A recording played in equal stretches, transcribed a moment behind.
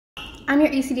I'm your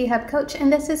ECDHUB coach,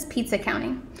 and this is pizza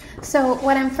counting. So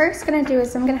what I'm first going to do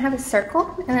is I'm going to have a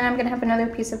circle, and then I'm going to have another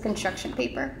piece of construction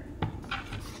paper.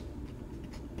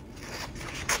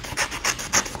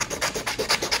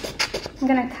 I'm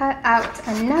going to cut out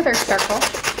another circle.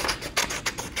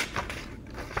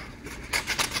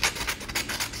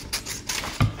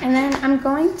 And then I'm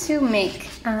going to make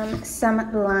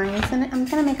some lines, and I'm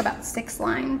going to make about 6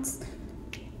 lines,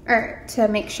 or to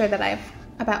make sure that I have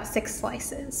about 6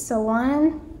 slices. So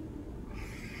 1,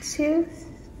 2,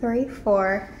 3,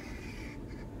 4,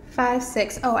 5,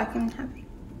 6. Oh, I can have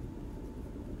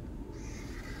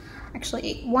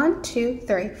actually 8. 1, 2,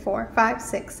 3, 4, 5,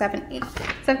 6, 7, 8.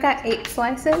 So I've got 8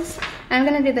 slices. I'm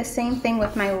going to do the same thing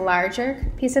with my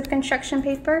larger piece of construction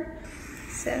paper.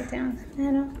 So down the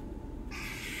middle.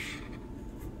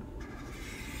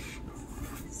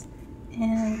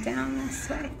 And down this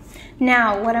way.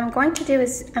 Now what I'm going to do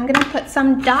is I'm going to put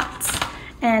some dots,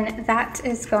 and that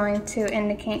is going to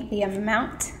indicate the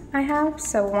amount I have.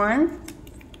 So 1,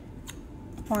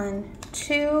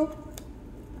 2,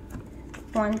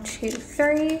 1, 2,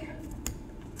 3,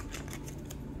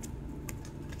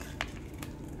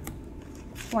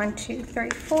 1, 2, 3,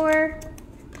 4,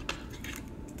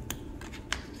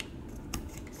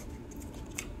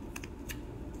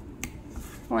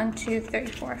 1, 2, 3,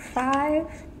 4,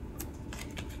 5.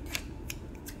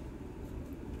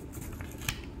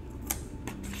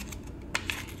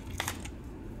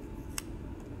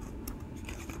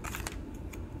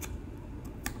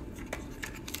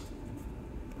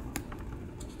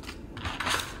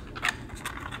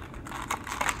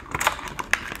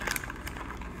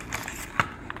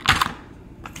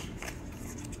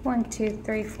 1, 2,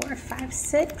 3, 4, 5,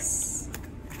 6.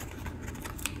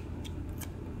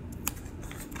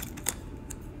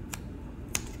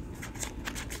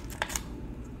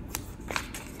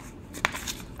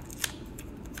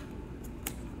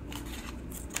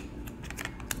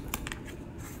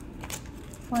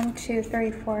 1, 2,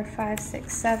 3, 4, 5,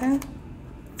 6, 7.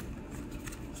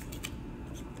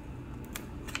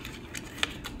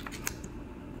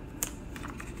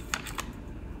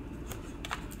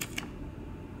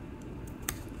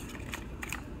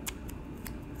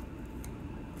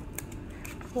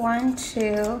 1,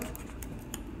 2,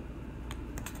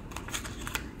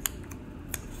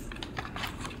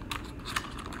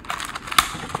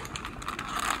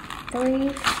 3,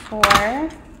 4,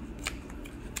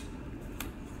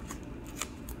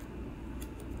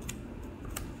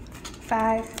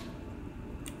 5,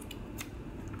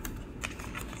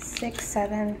 6,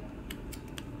 7,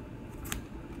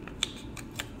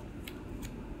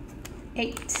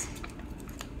 8.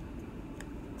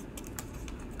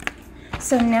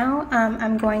 So now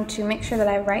I'm going to make sure that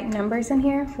I write numbers in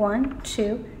here. 1,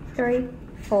 2, 3,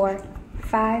 4,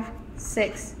 5,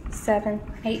 6, 7,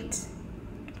 8.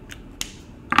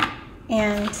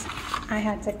 And I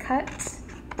had to cut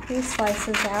these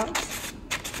slices out.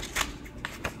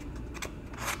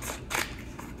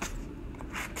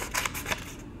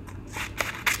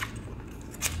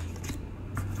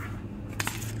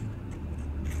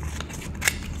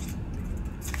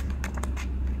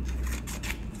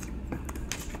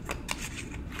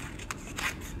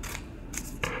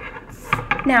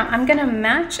 Now I'm going to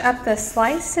match up the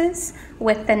slices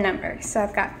with the numbers. So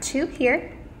I've got 2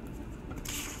 here.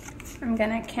 I'm going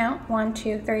to count 1,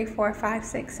 2, 3, 4, 5,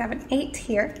 6, 7, 8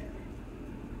 here.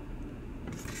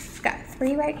 I've got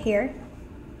 3 right here.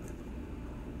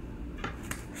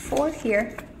 4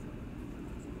 here.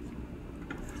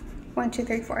 1, 2,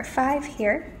 3, 4, 5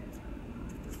 here.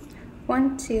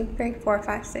 1, 2, 3, 4,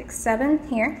 5, 6, 7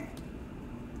 here.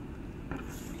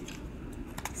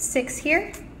 6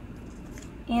 here.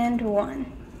 And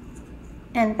 1.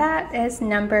 And that is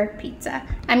number pizza.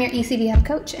 I'm your ECDHUB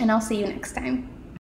coach, and I'll see you next time.